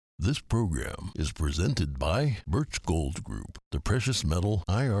This program is presented by Birch Gold Group, the precious metal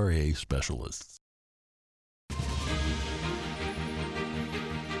IRA specialists.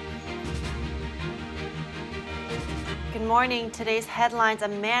 Good morning. Today's headlines: a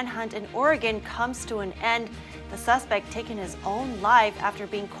manhunt in Oregon comes to an end. The suspect taking his own life after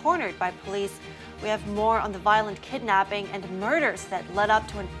being cornered by police. We have more on the violent kidnapping and murders that led up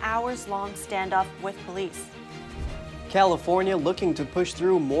to an hours-long standoff with police. California looking to push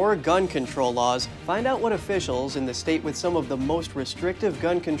through more gun control laws. Find out what officials in the state with some of the most restrictive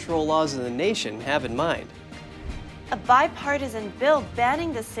gun control laws in the nation have in mind. A bipartisan bill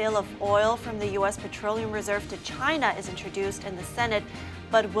banning the sale of oil from the U.S. Petroleum Reserve to China is introduced in the Senate,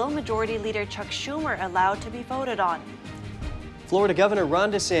 but will Majority Leader Chuck Schumer allow to be voted on? Florida Governor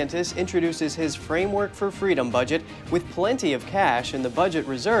Ron DeSantis introduces his Framework for Freedom budget with plenty of cash in the budget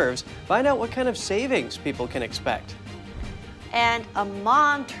reserves. Find out what kind of savings people can expect. And a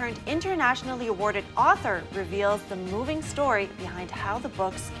mom turned internationally awarded author reveals the moving story behind how the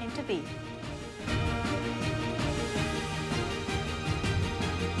books came to be.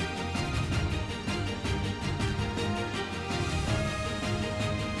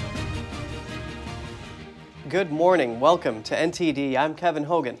 Good morning. Welcome to NTD. I'm Kevin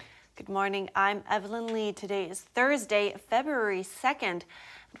Hogan. Good morning. I'm Evelyn Lee. Today is Thursday, February 2nd.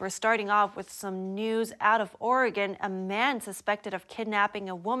 We're starting off with some news out of Oregon. A man suspected of kidnapping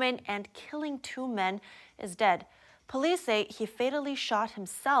a woman and killing two men is dead. Police say he fatally shot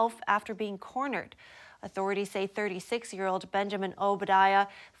himself after being cornered. Authorities say 36-year-old Benjamin Obadiah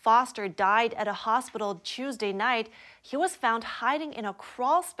Foster died at a hospital Tuesday night. He was found hiding in a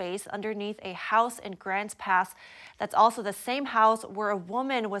crawl space underneath a house in Grants Pass. That's also the same house where a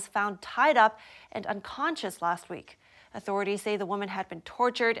woman was found tied up and unconscious last week. Authorities say the woman had been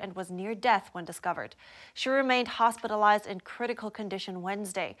tortured and was near death when discovered. She remained hospitalized in critical condition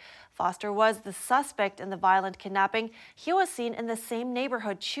Wednesday. Foster was the suspect in the violent kidnapping. He was seen in the same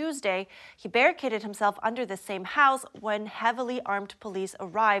neighborhood Tuesday. He barricaded himself under the same house when heavily armed police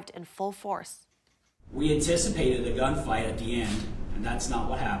arrived in full force. We anticipated a gunfight at the end, and that's not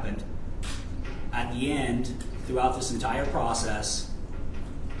what happened. At the end, throughout this entire process,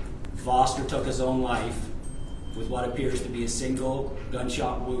 Foster took his own life with what appears to be a single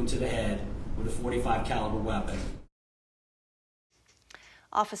gunshot wound to the head with a .45 caliber weapon.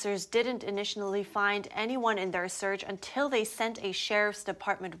 Officers didn't initially find anyone in their search until they sent a sheriff's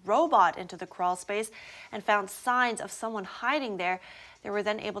department robot into the crawl space and found signs of someone hiding there. They were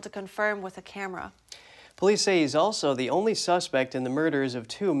then able to confirm with a camera. Police say he's also the only suspect in the murders of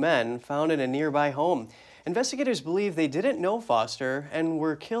two men found in a nearby home. Investigators believe they didn't know Foster and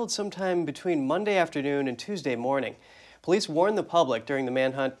were killed sometime between Monday afternoon and Tuesday morning. Police warned the public during the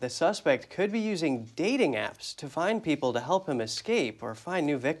manhunt the suspect could be using dating apps to find people to help him escape or find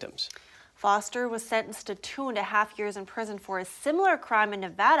new victims. Foster was sentenced to 2.5 years in prison for a similar crime in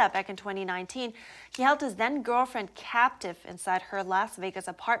Nevada back in 2019. He held his then-girlfriend captive inside her Las Vegas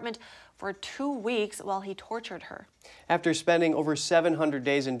apartment for 2 weeks while he tortured her. After spending over 700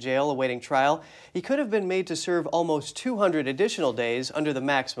 days in jail awaiting trial, he could have been made to serve almost 200 additional days under the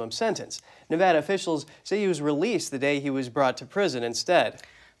maximum sentence. Nevada officials say he was released the day he was brought to prison instead.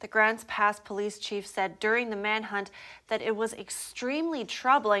 The Grants Pass police chief said during the manhunt that it was extremely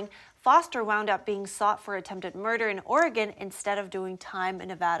troubling. Foster wound up being sought for attempted murder in Oregon instead of doing time in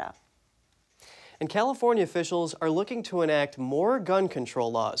Nevada. And California officials are looking to enact more gun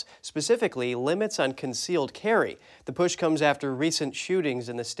control laws, specifically limits on concealed carry. The push comes after recent shootings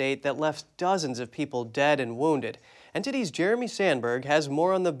in the state that left dozens of people dead and wounded. NTD's Jeremy Sandberg has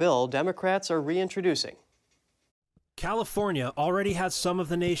more on the bill Democrats are reintroducing. California already has some of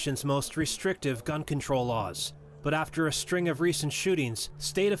the nation's most restrictive gun control laws. But after a string of recent shootings,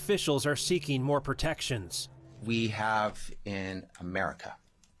 state officials are seeking more protections. We have in America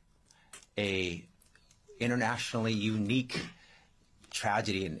a internationally unique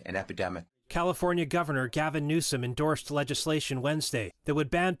tragedy and epidemic. California Governor Gavin Newsom endorsed legislation Wednesday that would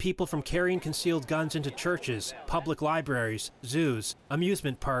ban people from carrying concealed guns into churches, public libraries, zoos,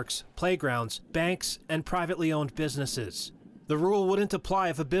 amusement parks, playgrounds, banks, and privately owned businesses. The rule wouldn't apply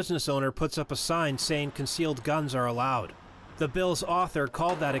if a business owner puts up a sign saying concealed guns are allowed. The bill's author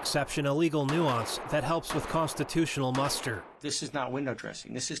called that exception a legal nuance that helps with constitutional muster. This is not window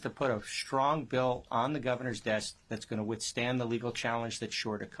dressing. This is to put a strong bill on the governor's desk that's going to withstand the legal challenge that's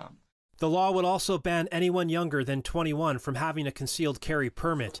sure to come. The law would also ban anyone younger than 21 from having a concealed carry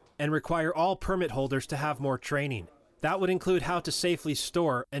permit and require all permit holders to have more training. That would include how to safely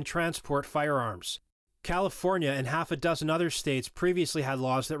store and transport firearms. California and half a dozen other states previously had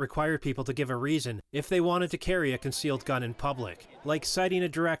laws that required people to give a reason if they wanted to carry a concealed gun in public, like citing a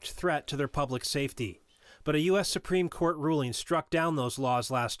direct threat to their public safety. But a U.S. Supreme Court ruling struck down those laws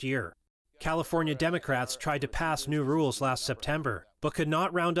last year. California Democrats tried to pass new rules last September, but could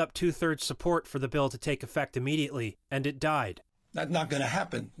not round up two-thirds support for the bill to take effect immediately, and it died. That's not going to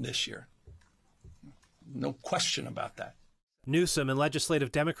happen this year. No question about that. Newsom and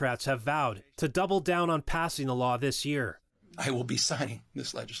legislative Democrats have vowed to double down on passing the law this year. I will be signing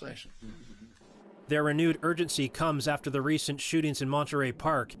this legislation. Their renewed urgency comes after the recent shootings in Monterey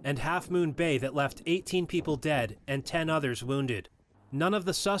Park and Half Moon Bay that left 18 people dead and 10 others wounded. None of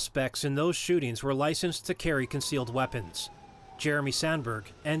the suspects in those shootings were licensed to carry concealed weapons. Jeremy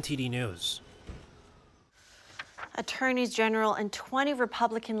Sandberg, NTD News. Attorneys General in 20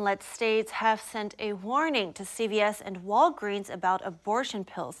 Republican-led states have sent a warning to CVS and Walgreens about abortion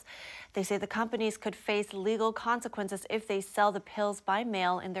pills. They say the companies could face legal consequences if they sell the pills by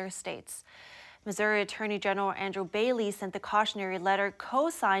mail in their states. Missouri Attorney General Andrew Bailey sent the cautionary letter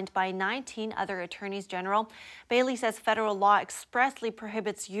co-signed by 19 other attorneys general. Bailey says federal law expressly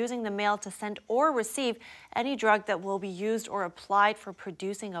prohibits using the mail to send or receive any drug that will be used or applied for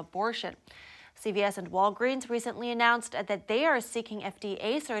producing abortion. CVS and Walgreens recently announced that they are seeking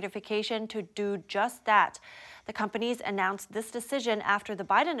FDA certification to do just that. The companies announced this decision after the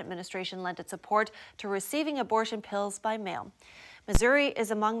Biden administration lent its support to receiving abortion pills by mail. Missouri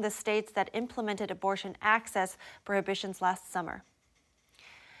is among the states that implemented abortion access prohibitions last summer.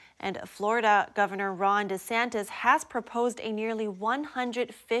 And Florida Governor Ron DeSantis has proposed a nearly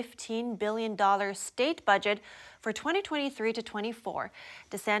 $115 billion state budget for 2023 to 24.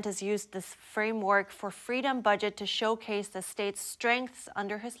 DeSantis used this framework for Freedom Budget to showcase the state's strengths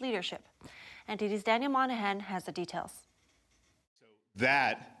under his leadership. NTD's Daniel Monahan has the details.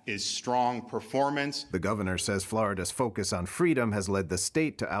 That is strong performance. The governor says Florida's focus on freedom has led the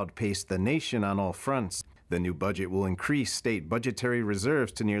state to outpace the nation on all fronts. The new budget will increase state budgetary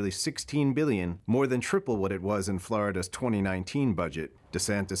reserves to nearly $16 billion, more than triple what it was in Florida's 2019 budget.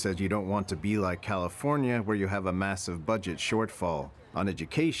 DeSantis says you don't want to be like California, where you have a massive budget shortfall. On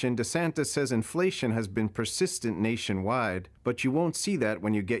education, DeSantis says inflation has been persistent nationwide, but you won't see that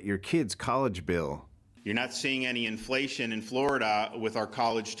when you get your kids' college bill. You're not seeing any inflation in Florida with our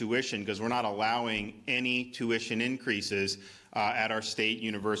college tuition because we're not allowing any tuition increases at our state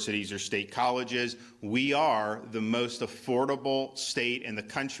universities or state colleges. We are the most affordable state in the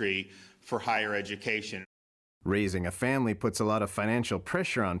country for higher education. Raising a family puts a lot of financial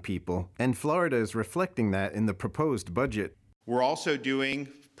pressure on people, and Florida is reflecting that in the proposed budget. We're also doing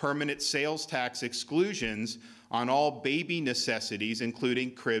permanent sales tax exclusions on all baby necessities,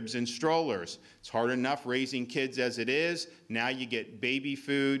 including cribs and strollers. It's hard enough raising kids as it is. Now you get baby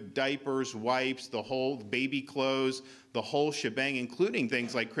food, diapers, wipes, the whole baby clothes, the whole shebang, including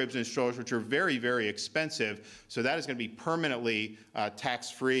things like cribs and strollers, which are very, very expensive. So that is going to be permanently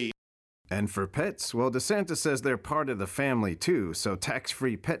tax-free. And for pets, well, DeSantis says they're part of the family too, so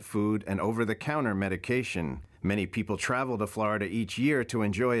tax-free pet food and over-the-counter medication. Many people travel to Florida each year to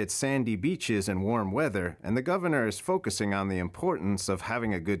enjoy its sandy beaches and warm weather, and the governor is focusing on the importance of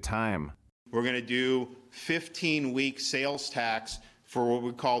having a good time. We're going to do 15-week sales tax for what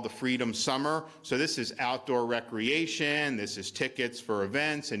we call the Freedom Summer. So this is outdoor recreation, this is tickets for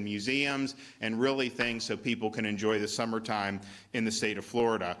events and museums, and really things so people can enjoy the summertime in the state of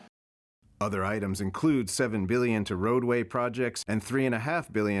Florida. Other items include $7 billion to roadway projects and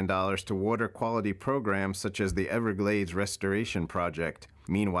 $3.5 billion to water quality programs such as the Everglades Restoration Project.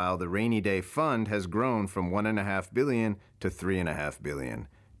 Meanwhile, the Rainy Day Fund has grown from $1.5 billion to $3.5 billion.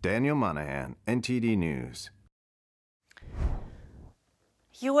 Daniel Monahan, NTD News.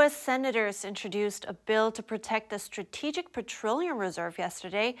 U.S. senators introduced a bill to protect the Strategic Petroleum Reserve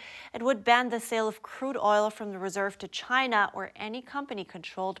yesterday. It would ban the sale of crude oil from the reserve to China or any company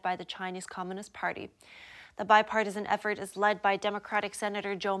controlled by the Chinese Communist Party. The bipartisan effort is led by Democratic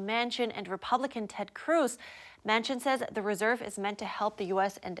Senator Joe Manchin and Republican Ted Cruz. Manchin says the reserve is meant to help the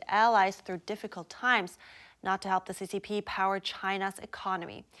U.S. and allies through difficult times, not to help the CCP power China's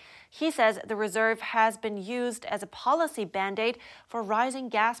economy. He says the reserve has been used as a policy band-aid for rising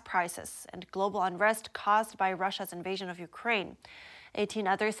gas prices and global unrest caused by Russia's invasion of Ukraine. 18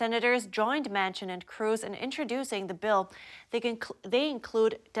 other senators joined Manchin and Cruz in introducing the bill. They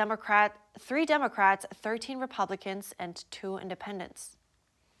include 3 Democrats, 13 Republicans, and 2 independents.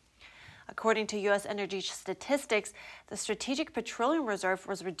 According to U.S. energy statistics, the Strategic Petroleum Reserve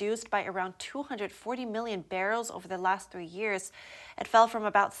was reduced by around 240 million barrels over the last 3 years. It fell from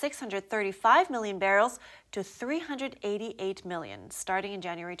about 635 million barrels to 388 million, starting in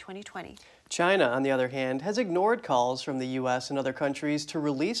January 2020. China, on the other hand, has ignored calls from the U.S. and other countries to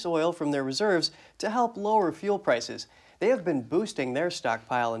release oil from their reserves to help lower fuel prices. They have been boosting their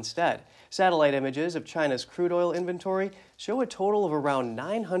stockpile instead. Satellite images of China's crude oil inventory show a total of around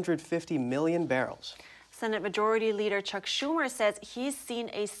 950 million barrels. Senate Majority Leader Chuck Schumer says he's seen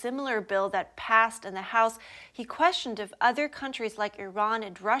a similar bill that passed in the House. He questioned if other countries like Iran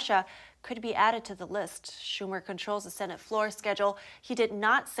and Russia could be added to the list. Schumer controls the Senate floor schedule. He did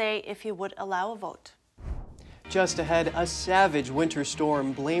not say if he would allow a vote. Just ahead, a savage winter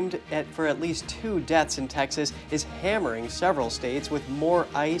storm blamed for at least 2 deaths in Texas is hammering several states with more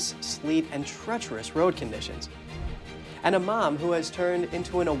ice, sleet, and treacherous road conditions. And a mom who has turned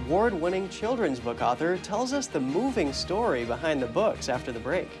into an award-winning children's book author tells us the moving story behind the books after the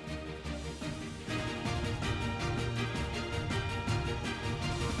break.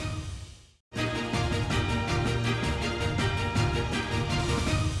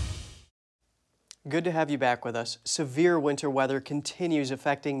 Good to have you back with us. Severe winter weather continues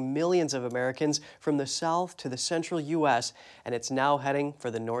affecting millions of Americans from the south to the central U.S., and it's now heading for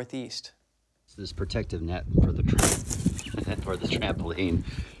the northeast. This protective net for the for the trampoline.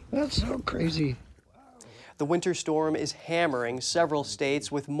 That's so crazy. The winter storm is hammering several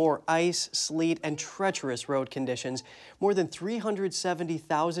states with more ice, sleet, and treacherous road conditions. More than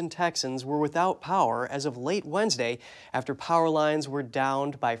 370,000 Texans were without power as of late Wednesday after power lines were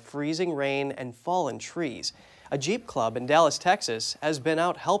downed by freezing rain and fallen trees. A Jeep club in Dallas, Texas, has been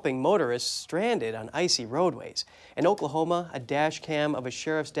out helping motorists stranded on icy roadways. In Oklahoma, a dash cam of a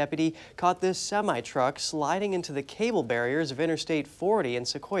sheriff's deputy caught this semi-truck sliding into the cable barriers of Interstate 40 in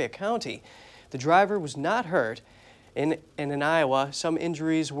Sequoia County. The driver was not hurt. In Iowa, some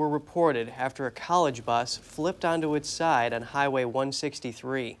injuries were reported after a college bus flipped onto its side on Highway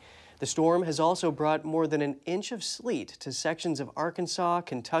 163. The storm has also brought more than an inch of sleet to sections of Arkansas,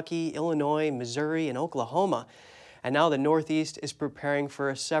 Kentucky, Illinois, Missouri, and Oklahoma. And now the Northeast is preparing for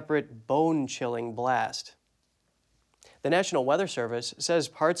a separate bone-chilling blast. The National Weather Service says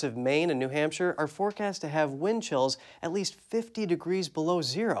parts of Maine and New Hampshire are forecast to have wind chills at least 50 degrees below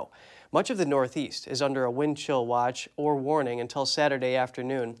zero. Much of the Northeast is under a wind chill watch or warning until Saturday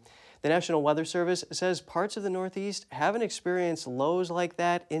afternoon. The National Weather Service says parts of the Northeast haven't experienced lows like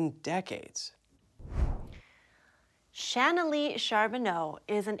that in decades. Shanalee Charbonneau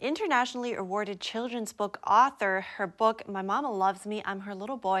is an internationally awarded children's book author. Her book, My Mama Loves Me, I'm Her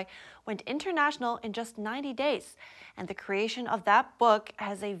Little Boy, went international in just 90 days. And the creation of that book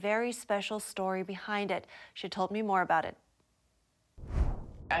has a very special story behind it. She told me more about it.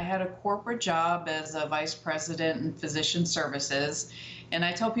 I had a corporate job as a vice president in physician services, and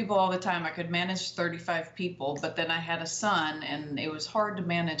I tell people all the time I could manage 35 people, but then I had a son and it was hard to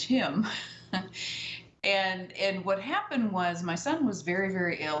manage him. And what happened was my son was very,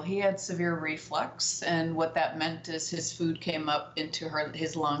 very ill. He had severe reflux, and what that meant is his food came up into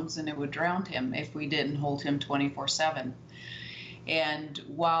his lungs and it would drown him if we didn't hold him 24/7. And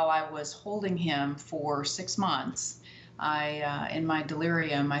while I was holding him for 6 months, in my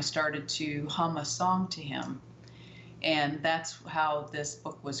delirium, I started to hum a song to him. And that's how this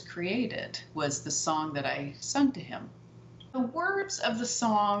book was created, was the song that I sung to him. The words of the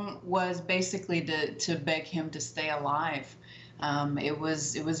song was basically to beg him to stay alive. It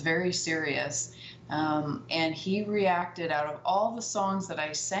was very serious. And he reacted out of all the songs that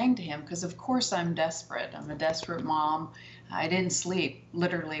I sang to him, because of course I'm desperate. I'm a desperate mom. I didn't sleep.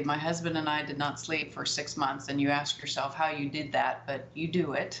 Literally, my husband and I did not sleep for 6 months, and you ask yourself how you did that, but you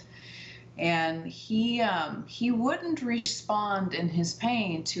do it. And he wouldn't respond in his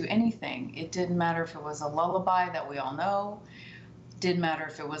pain to anything. It didn't matter if it was a lullaby that we all know. It didn't matter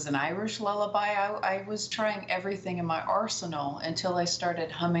if it was an Irish lullaby. I was trying everything in my arsenal until I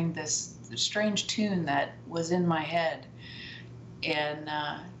started humming this strange tune that was in my head. And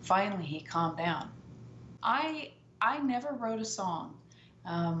finally, he calmed down. I never wrote a song.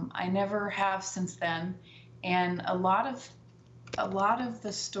 I never have since then. And a lot of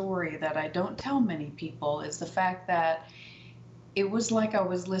the story that I don't tell many people is the fact that it was like I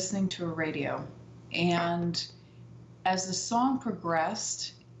was listening to a radio. And as the song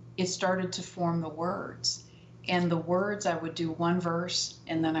progressed, it started to form the words. And the words, I would do one verse,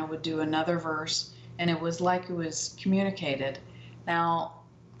 and then I would do another verse, and it was like it was communicated. Now,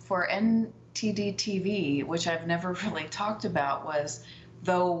 for NTD TV, which I've never really talked about, was,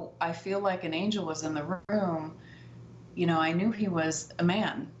 though I feel like an angel was in the room, you know, I knew he was a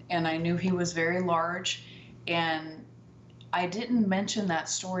man, and I knew he was very large, and I didn't mention that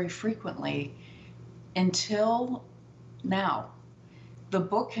story frequently until now. the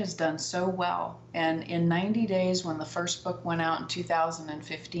book has done so well. And in 90 days, when the first book went out in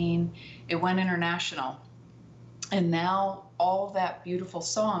 2015, it went international. And now all that beautiful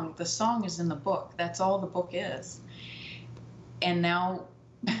song, the song is in the book. That's all the book is. And now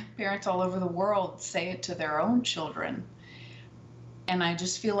parents all over the world say it to their own children. And I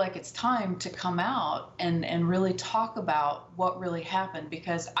just feel like it's time to come out and really talk about what really happened,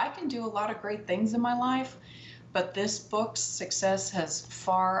 because I can do a lot of great things in my life, but this book's success has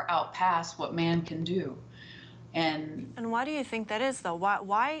far outpassed what man can do. And why do you think that is, though?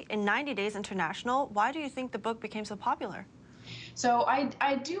 Why in 90 Days International, why do you think the book became so popular? So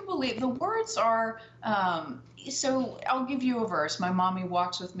I do believe the words are, so I'll give you a verse. My mommy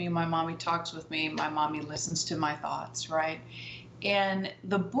walks with me, my mommy talks with me, my mommy listens to my thoughts, right? And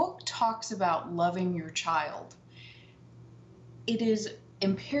the book talks about loving your child. It is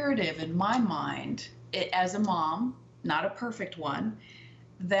imperative in my mind, as a mom, not a perfect one,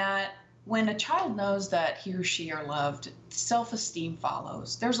 that when a child knows that he or she are loved, self-esteem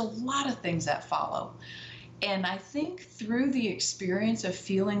follows. There's a lot of things that follow. And I think through the experience of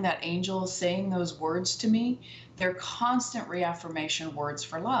feeling that angel saying those words to me, they're constant reaffirmation words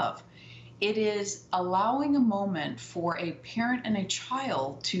for love. It is allowing a moment for a parent and a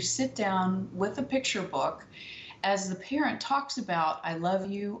child to sit down with a picture book as the parent talks about, I love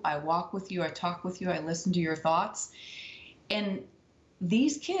you, I walk with you, I talk with you, I listen to your thoughts. And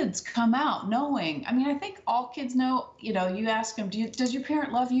these kids come out knowing, I mean, I think all kids know, you ask them, does your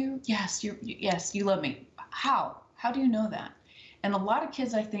parent love you? Yes, yes, you love me. How? How do you know that? And a lot of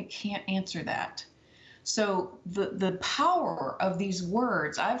kids, I think, can't answer that. So the power of these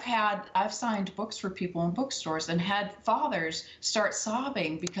words, I've signed books for people in bookstores and had fathers start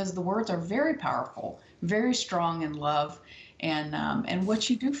sobbing because the words are very powerful, very strong in love, and what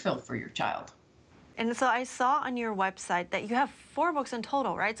you do feel for your child. And so I saw on your website that you have 4 books in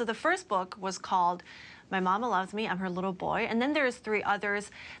total, right? So the first book was called My Mama Loves Me, I'm Her Little Boy. And then there's 3 others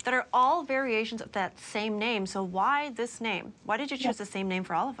that are all variations of that same name. So why this name? Why did you choose the same name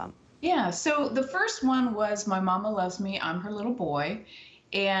for all of them? Yeah, so the first one was My Mama Loves Me, I'm Her Little Boy.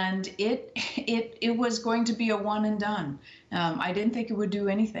 And it was going to be a one and done. I didn't think it would do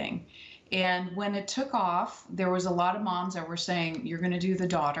anything. And when it took off, there was a lot of moms that were saying, you're going to do the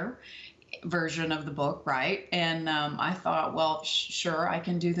daughter version of the book, right? And I thought, well, sure, I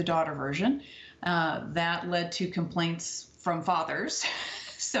can do the daughter version. That led to complaints from fathers.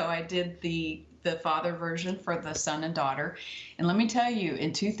 So I did the father version for the son and daughter. And let me tell you,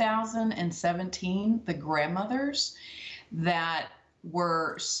 in 2017, the grandmothers that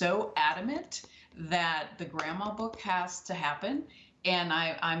were so adamant that the grandma book has to happen. And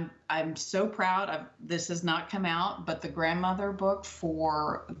I'm so proud of this. Has not come out, but the grandmother book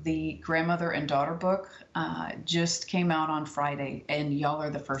for the grandmother and daughter book just came out on Friday, and y'all are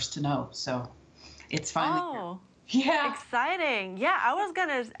the first to know. So it's finally here. Yeah, exciting. Yeah, I was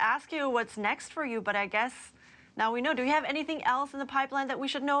gonna ask you what's next for you, but I guess now we know. Do we have anything else in the pipeline that we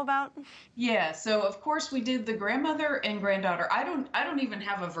should know about? Yeah, so of course we did the grandmother and granddaughter. I don't even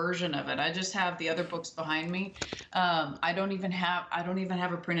have a version of it. I just have the other books behind me. I don't even have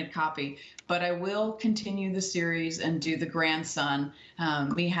a printed copy, but I will continue the series and do the grandson.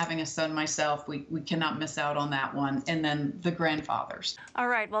 Me having a son myself, we cannot miss out on that one. And then the grandfathers. All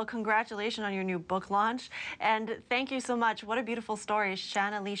right, well, congratulations on your new book launch. And thank you so much. What a beautiful story.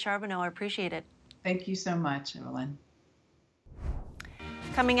 Shanna Lee Charbonneau, I appreciate it. Thank you so much, Evelyn.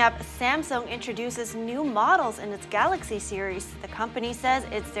 Coming up, Samsung introduces new models in its Galaxy series. The company says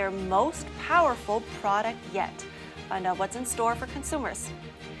it's their most powerful product yet. Find out what's in store for consumers.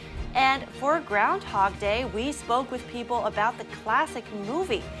 And for Groundhog Day, we spoke with people about the classic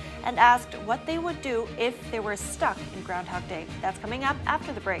movie and asked what they would do if they were stuck in Groundhog Day. That's coming up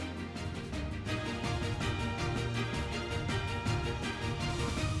after the break.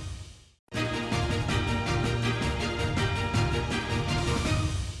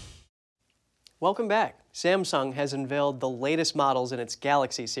 Welcome back. Samsung has unveiled the latest models in its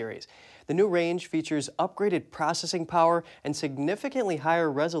Galaxy series. The new range features upgraded processing power and significantly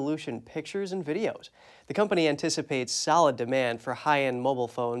higher resolution pictures and videos. The company anticipates solid demand for high-end mobile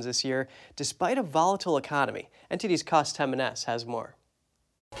phones this year, despite a volatile economy. NTD's Cost M&S has more.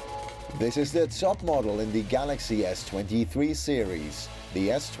 This is the top model in the Galaxy S23 series, the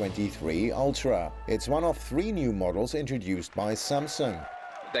S23 Ultra. It's one of 3 new models introduced by Samsung.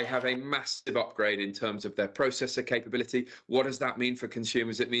 They have a massive upgrade in terms of their processor capability. What does that mean for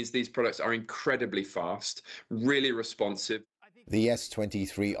consumers? It means these products are incredibly fast, really responsive. The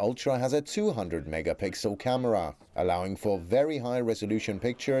S23 Ultra has a 200 megapixel camera, allowing for very high resolution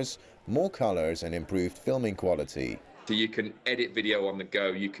pictures, more colors and improved filming quality. So you can edit video on the go,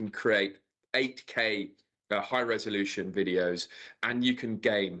 you can create 8K high resolution videos, and you can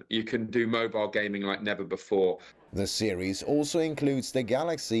game. You can do mobile gaming like never before. The series also includes the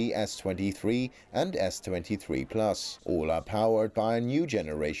Galaxy S23 and S23 Plus. All are powered by a new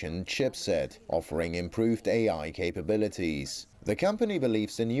generation chipset, offering improved AI capabilities. The company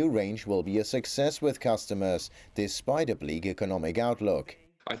believes the new range will be a success with customers, despite a bleak economic outlook.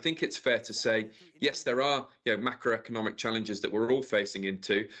 I think it's fair to say, yes, there are macroeconomic challenges that we're all facing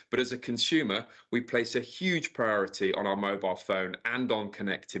into, but as a consumer, we place a huge priority on our mobile phone and on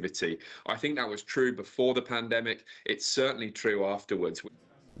connectivity. I think that was true before the pandemic. It's certainly true afterwards.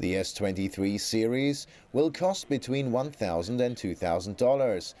 The S23 series will cost between $1,000 and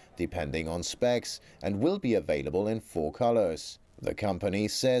 $2,000, depending on specs, and will be available in 4 colors. The company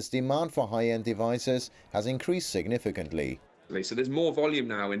says demand for high-end devices has increased significantly. So there's more volume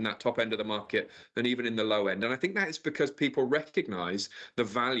now in that top end of the market than even in the low end. And I think that is because people recognize the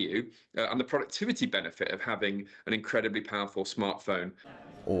value and the productivity benefit of having an incredibly powerful smartphone.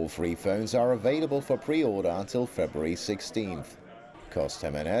 All 3 phones are available for pre-order until February 16th. Cost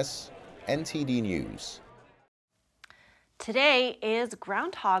Jimenez, NTD News. Today is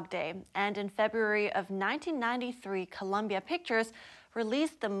Groundhog Day, and in February of 1993, Columbia Pictures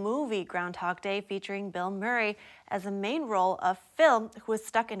released the movie Groundhog Day featuring Bill Murray as the main role of Phil, who was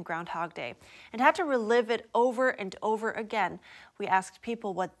stuck in Groundhog Day and had to relive it over and over again. We asked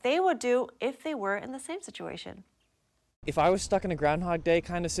people what they would do if they were in the same situation. If I was stuck in a Groundhog Day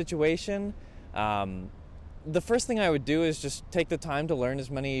kind of situation, the first thing I would do is just take the time to learn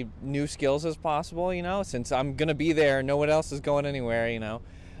as many new skills as possible, since I'm going to be there, no one else is going anywhere,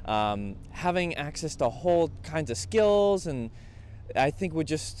 Having access to whole kinds of skills, and I think would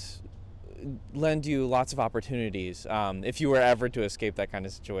just lend you lots of opportunities if you were ever to escape that kind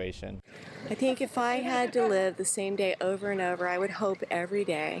of situation. I think if I had to live the same day over and over, I would hope every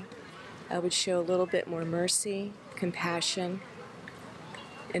day I would show a little bit more mercy, compassion,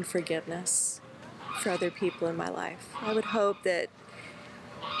 and forgiveness for other people in my life. I would hope that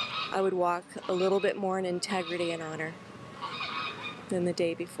I would walk a little bit more in integrity and honor than the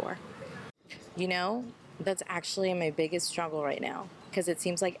day before. That's actually my biggest struggle right now, because it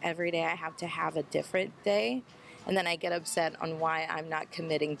seems like every day I have to have a different day, and then I get upset on why I'm not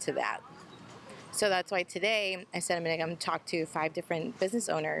committing to that. So that's why today I said I'm going to talk to 5 different business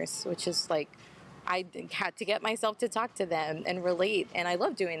owners, which is like I had to get myself to talk to them and relate, and I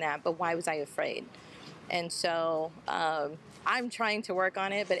love doing that, but why was I afraid? And so I'm trying to work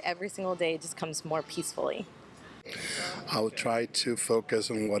on it, but every single day it just comes more peacefully. I'll try to focus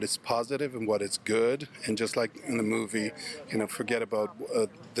on what is positive and what is good, and just like in the movie, forget about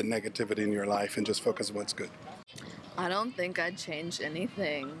the negativity in your life and just focus on what's good. I don't think I'd change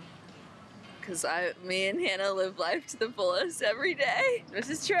anything, because me and Hannah live life to the fullest every day. This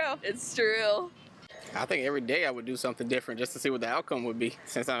is true. It's true. I think every day I would do something different just to see what the outcome would be,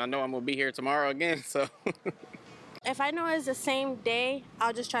 since I know I'm going to be here tomorrow again, so. If I know it's the same day,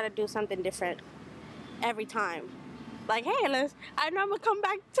 I'll just try to do something different every time. Like, hey, I know I'm going to come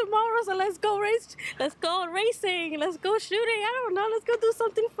back tomorrow, so let's go racing, let's go shooting, I don't know, let's go do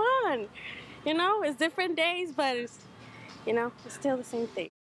something fun. It's different days, but it's still the same thing.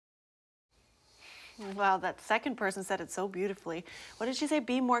 Wow, that second person said it so beautifully. What did she say?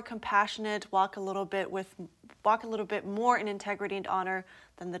 Be more compassionate, walk a little bit more in integrity and honor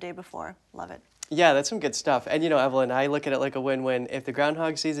than the day before. Love it. Yeah, that's some good stuff. And Evelyn, I look at it like a win-win. If the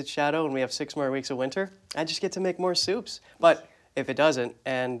groundhog sees its shadow and we have 6 more weeks of winter, I just get to make more soups. But if it doesn't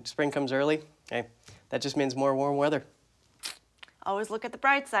and spring comes early, hey, that just means more warm weather. Always look at the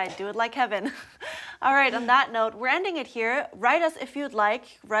bright side. Do it like heaven. All right, on that note, we're ending it here. Write us if you'd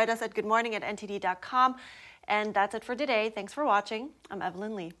like. Write us at goodmorning@ntd.com. And that's it for today. Thanks for watching. I'm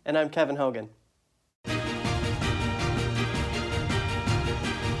Evelyn Lee. And I'm Kevin Hogan.